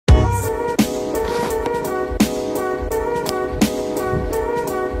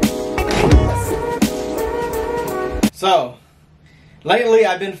So, lately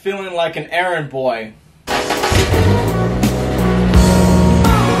I've been feeling like an errand boy.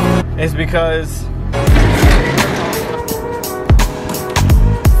 It's because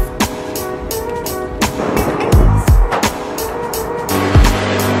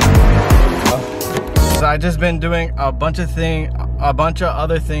I've just been doing a bunch of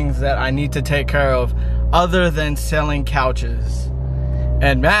other things that I need to take care of other than selling couches.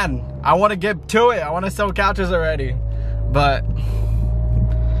 And man, I want to get to it. I want to sell couches already. But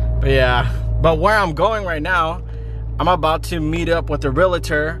yeah. But where I'm going right now, I'm about to meet up with the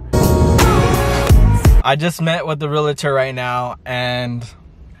realtor. I just met with the realtor right now, and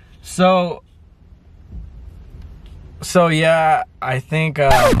so yeah, I think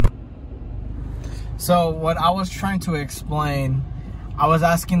so what I was trying to explain, I was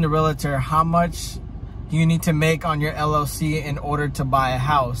asking the realtor, how much do you need to make on your LLC in order to buy a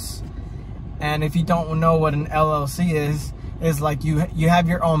house? And if you don't know what an LLC is like you have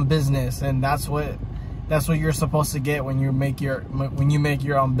your own business, and that's what you're supposed to get when you make your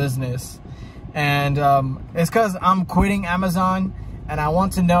own business. And it's because I'm quitting Amazon, and I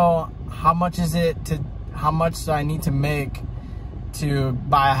want to know how much do I need to make to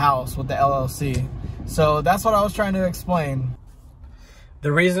buy a house with the LLC. So that's what I was trying to explain.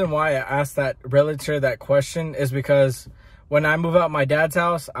 The reason why I asked that realtor that question is because when I move out my dad's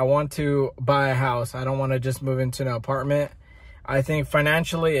house, I want to buy a house. I don't want to just move into an apartment. I think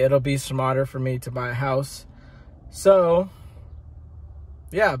financially it'll be smarter for me to buy a house. So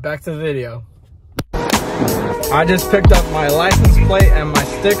yeah, back to the video. I just picked up my license plate and my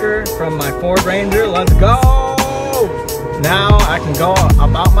sticker from my Ford Ranger. Let's go! Now I can go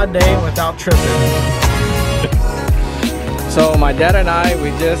about my day without tripping. So my dad and I, we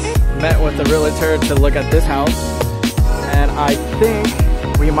just met with the realtor to look at this house, and I think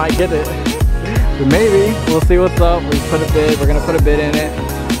we might get it. But maybe, we'll see what's up. We're gonna put a bid in it.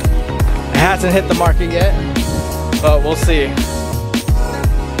 It hasn't hit the market yet, but we'll see.